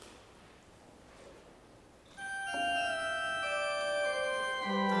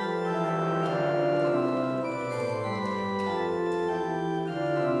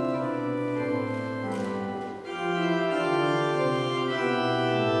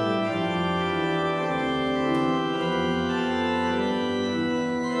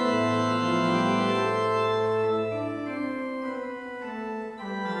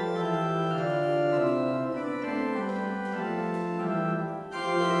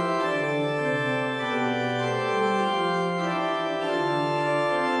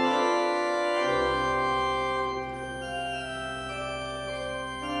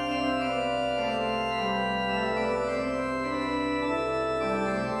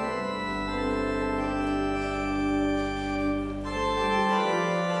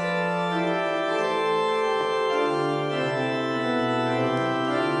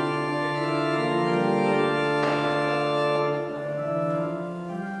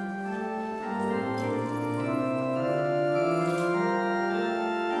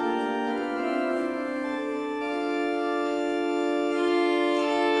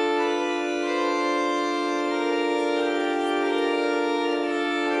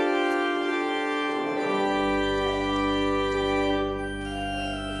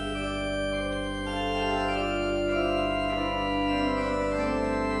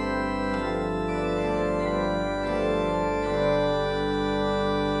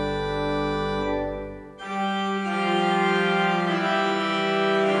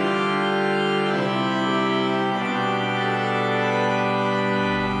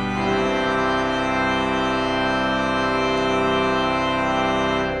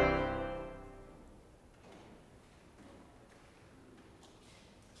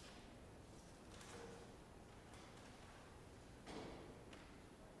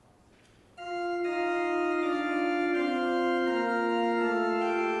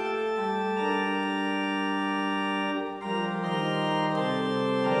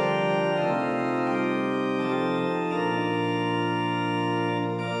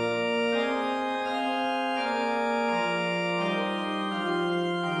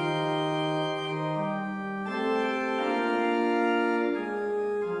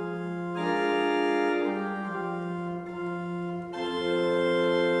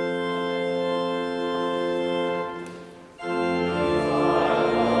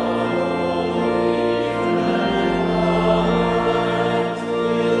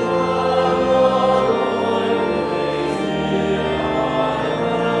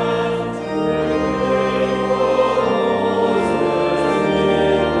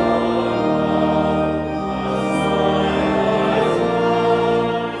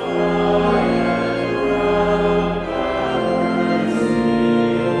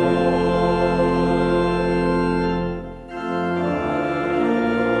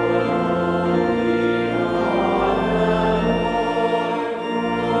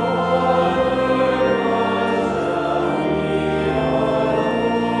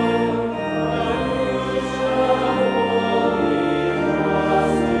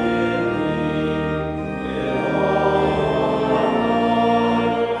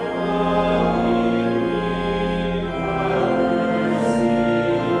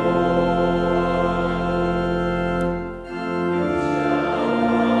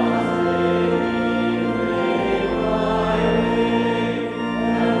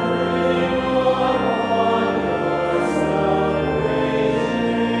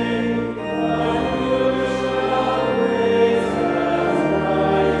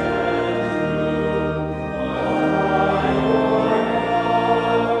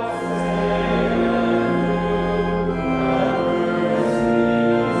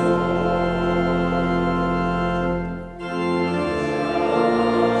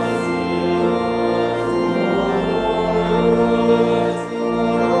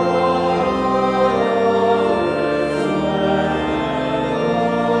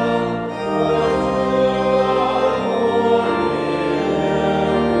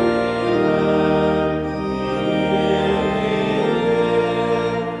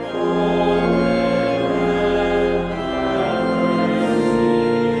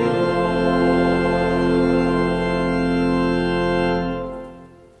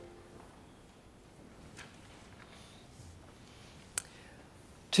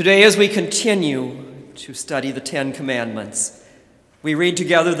Today, as we continue to study the Ten Commandments, we read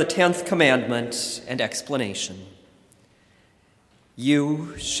together the 10th Commandment and explanation.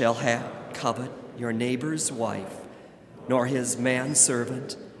 You shall covet your neighbor's wife, nor his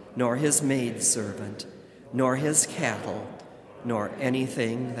manservant, nor his maidservant, nor his cattle, nor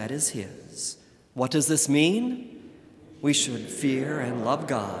anything that is his. What does this mean? We should fear and love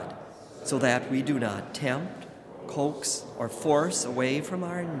God so that we do not tempt, coax, or force away from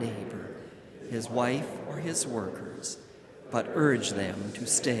our neighbor, his wife or his workers, but urge them to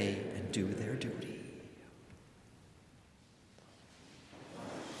stay and do their duty.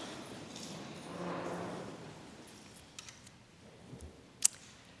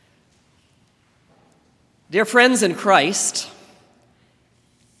 Dear friends in Christ,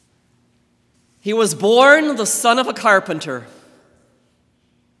 he was born the son of a carpenter.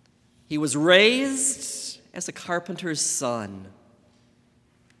 He was raised as a carpenter's son.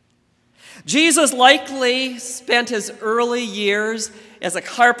 Jesus likely spent his early years as a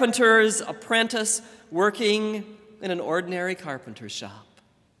carpenter's apprentice working in an ordinary carpenter's shop.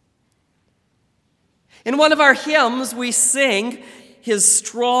 In one of our hymns, we sing, "His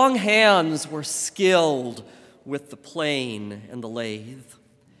strong hands were skilled with the plane and the lathe."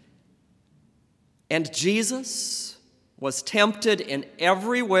 And Jesus was tempted in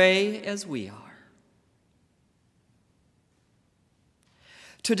every way as we are.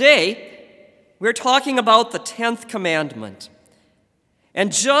 Today, we're talking about the 10th Commandment.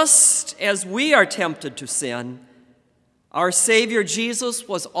 And just as we are tempted to sin, our Savior Jesus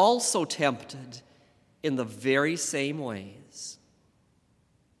was also tempted in the very same ways.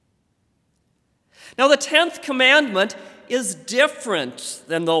 Now, the 10th Commandment is different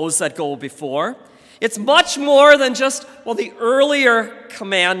than those that go before. It's much more than just, the earlier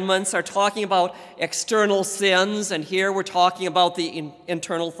commandments are talking about external sins, and here we're talking about the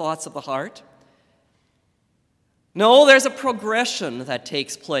internal thoughts of the heart. No, there's a progression that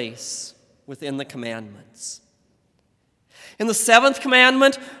takes place within the commandments. In the 7th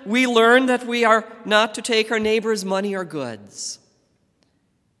commandment, we learn that we are not to take our neighbor's money or goods.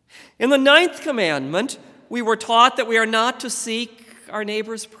 In the 9th commandment, we were taught that we are not to seek our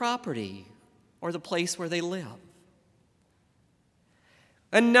neighbor's property or the place where they live.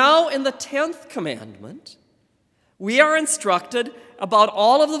 And now in the 10th commandment, we are instructed about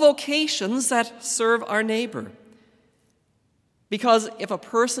all of the vocations that serve our neighbor. Because if a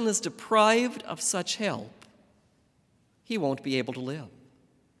person is deprived of such help, he won't be able to live.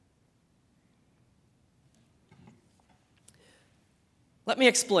 Let me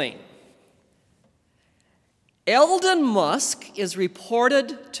explain. Elon Musk is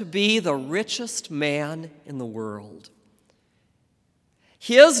reported to be the richest man in the world.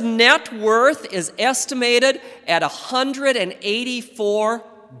 His net worth is estimated at $184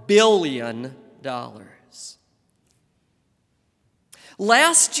 billion.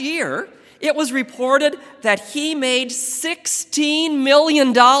 Last year, it was reported that he made $16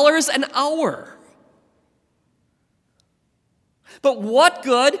 million an hour. But what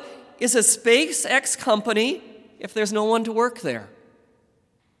good is a SpaceX company if there's no one to work there?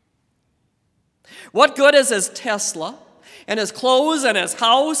 What good is his Tesla and his clothes and his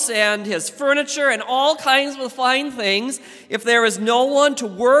house and his furniture and all kinds of fine things if there is no one to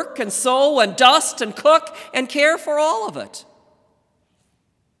work and sew and dust and cook and care for all of it?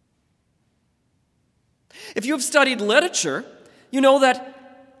 If you've studied literature, you know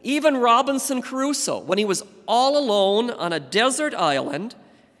that even Robinson Crusoe, when he was all alone on a desert island,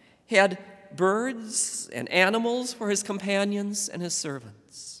 had birds and animals for his companions and his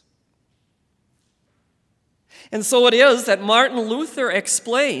servants. And so it is that Martin Luther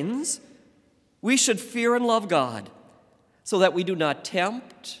explains we should fear and love God so that we do not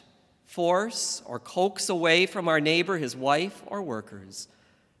tempt, force, or coax away from our neighbor his wife or workers,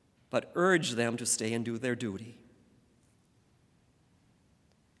 but urge them to stay and do their duty.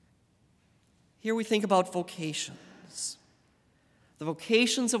 Here we think about vocations, the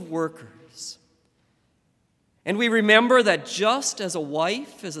vocations of workers. And we remember that just as a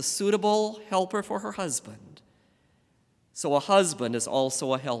wife is a suitable helper for her husband, so a husband is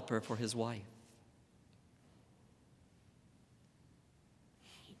also a helper for his wife.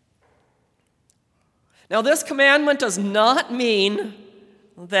 Now, this commandment does not mean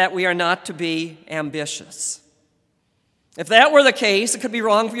that we are not to be ambitious. If that were the case, it could be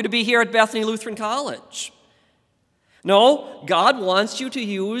wrong for you to be here at Bethany Lutheran College. No, God wants you to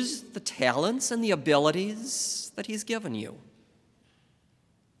use the talents and the abilities that He's given you.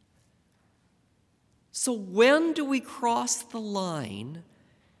 So when do we cross the line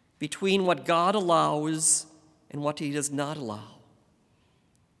between what God allows and what He does not allow?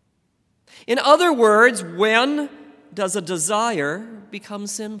 In other words, when does a desire become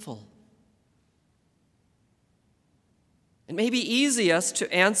sinful? It may be easiest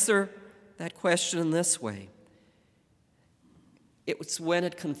to answer that question in this way. It's when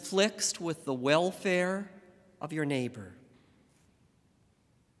it conflicts with the welfare of your neighbor.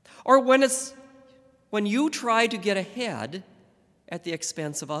 Or when you try to get ahead at the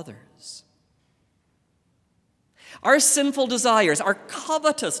expense of others. Our sinful desires, our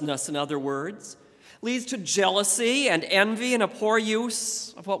covetousness, in other words, leads to jealousy and envy and a poor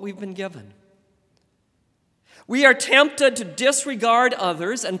use of what we've been given. We are tempted to disregard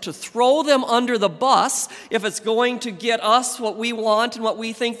others and to throw them under the bus if it's going to get us what we want and what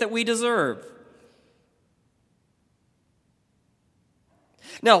we think that we deserve.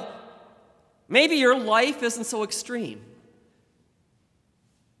 Now, maybe your life isn't so extreme,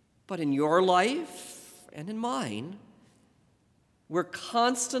 but in your life and in mine, we're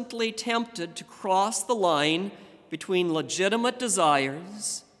constantly tempted to cross the line between legitimate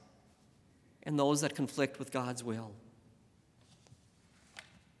desires and those that conflict with God's will.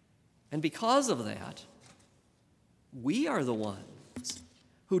 And because of that, we are the ones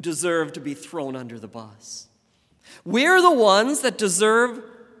who deserve to be thrown under the bus. We're the ones that deserve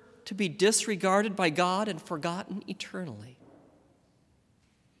to be disregarded by God and forgotten eternally.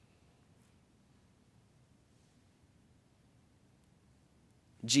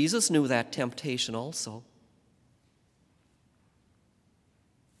 Jesus knew that temptation also.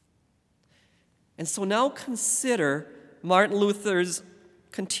 And so now consider Martin Luther's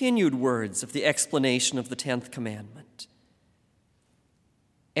continued words of the explanation of the 10th Commandment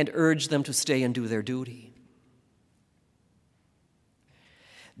and urge them to stay and do their duty.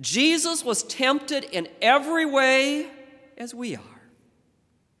 Jesus was tempted in every way as we are.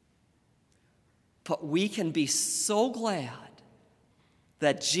 But we can be so glad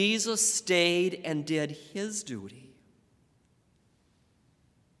that Jesus stayed and did his duty.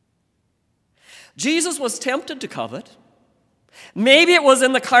 Jesus was tempted to covet. Maybe it was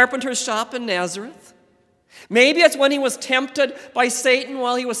in the carpenter's shop in Nazareth. Maybe it's when he was tempted by Satan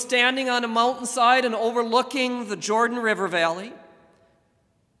while he was standing on a mountainside and overlooking the Jordan River Valley.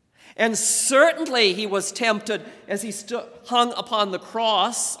 And certainly he was tempted as he hung upon the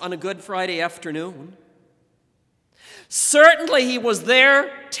cross on a Good Friday afternoon. Certainly he was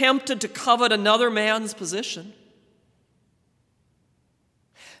there tempted to covet another man's position.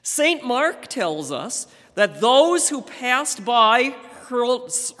 St. Mark tells us that those who passed by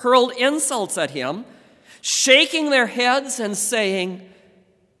hurled insults at him, shaking their heads and saying,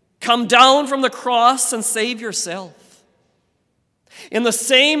 "Come down from the cross and save yourself." In the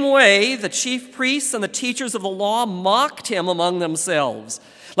same way, the chief priests and the teachers of the law mocked him among themselves.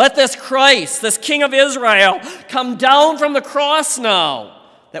 "Let this Christ, this King of Israel, come down from the cross now,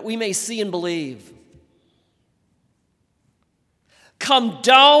 that we may see and believe." Come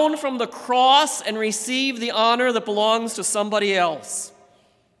down from the cross and receive the honor that belongs to somebody else.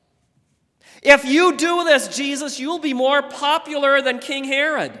 If you do this, Jesus, you'll be more popular than King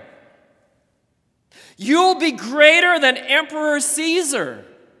Herod. You'll be greater than Emperor Caesar.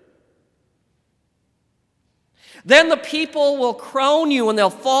 Then the people will crown you and they'll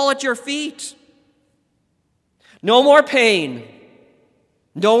fall at your feet. No more pain.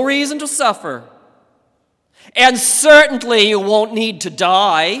 No reason to suffer. And certainly you won't need to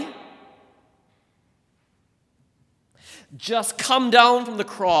die. Just come down from the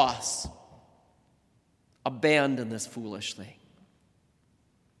cross. Abandon this foolish thing.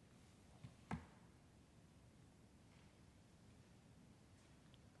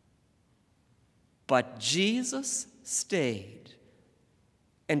 But Jesus stayed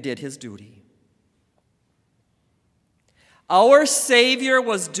and did his duty. Our Savior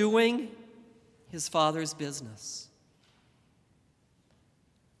was doing his Father's business.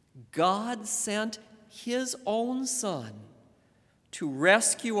 God sent his own Son to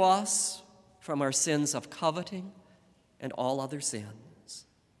rescue us from our sins of coveting and all other sins.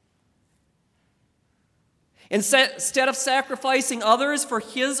 Instead of sacrificing others for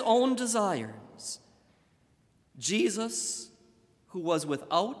his own desires, Jesus, who was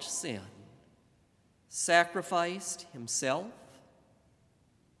without sin, sacrificed himself,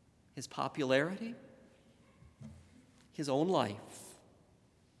 his popularity, his own life,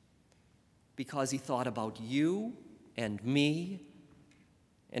 because he thought about you and me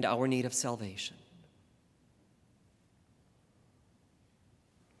and our need of salvation.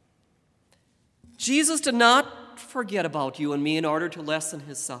 Jesus did not forget about you and me in order to lessen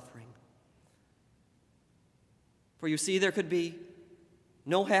his suffering. For you see, there could be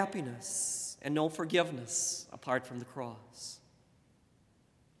no happiness and no forgiveness apart from the cross.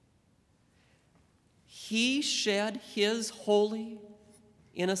 He shed his holy,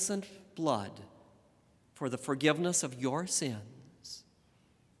 innocent blood for the forgiveness of your sins.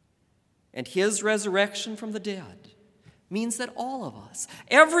 And his resurrection from the dead means that all of us,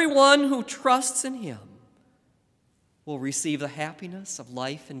 everyone who trusts in him, will receive the happiness of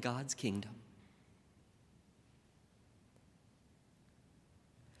life in God's kingdom.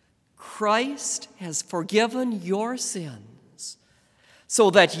 Christ has forgiven your sins so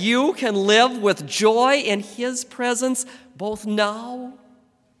that you can live with joy in his presence both now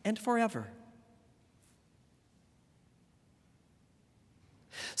and forever.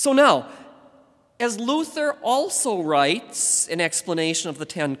 So now, as Luther also writes in explanation of the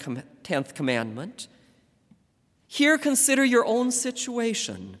 10th Commandment, here consider your own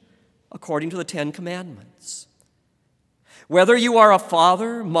situation according to the 10 Commandments. Whether you are a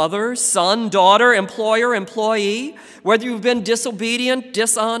father, mother, son, daughter, employer, employee, whether you've been disobedient,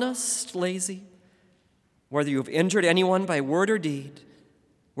 dishonest, lazy, whether you have injured anyone by word or deed,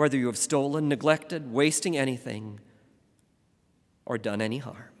 whether you have stolen, neglected, wasting anything, or done any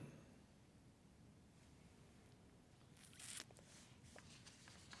harm.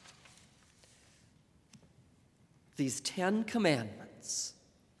 These 10 commandments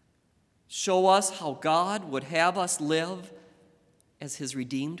show us how God would have us live as his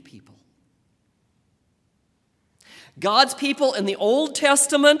redeemed people. God's people in the Old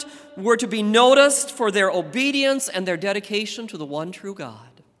Testament were to be noticed for their obedience and their dedication to the one true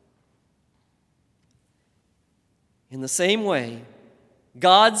God. In the same way,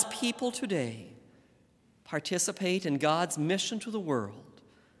 God's people today participate in God's mission to the world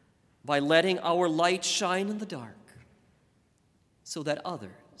by letting our light shine in the dark so that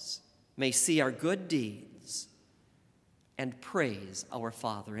others may see our good deeds and praise our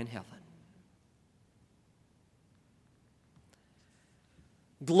Father in heaven.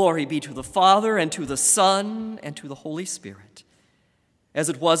 Glory be to the Father, and to the Son, and to the Holy Spirit, as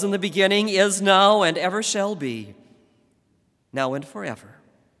it was in the beginning, is now, and ever shall be, now and forever.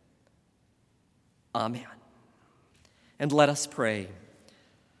 Amen. And let us pray.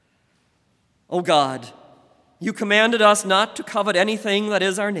 O God, you commanded us not to covet anything that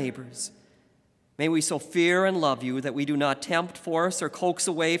is our neighbor's. May we so fear and love you that we do not tempt, force, or coax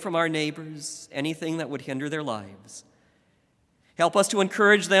away from our neighbors anything that would hinder their lives. Help us to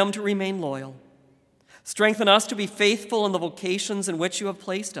encourage them to remain loyal. Strengthen us to be faithful in the vocations in which you have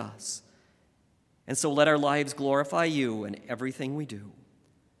placed us. And so let our lives glorify you in everything we do.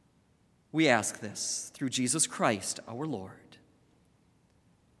 We ask this through Jesus Christ, our Lord.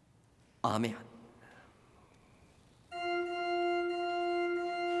 Amen.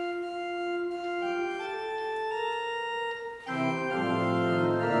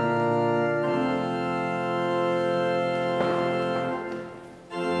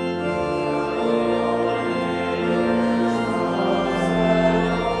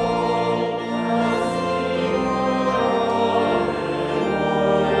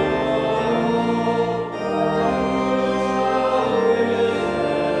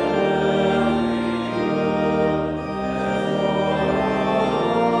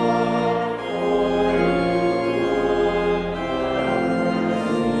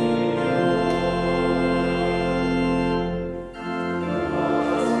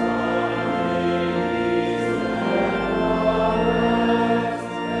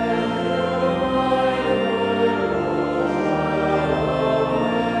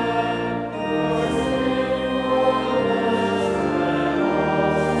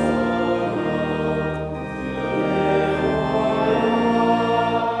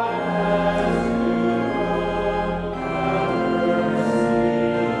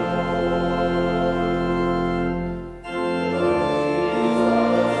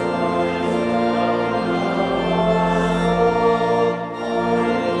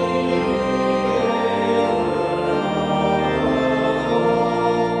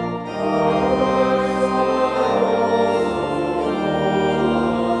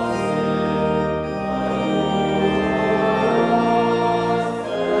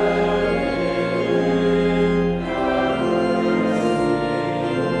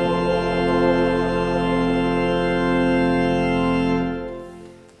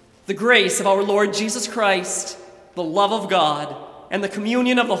 The grace of our Lord Jesus Christ, the love of God, and the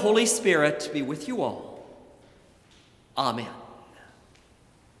communion of the Holy Spirit be with you all. Amen.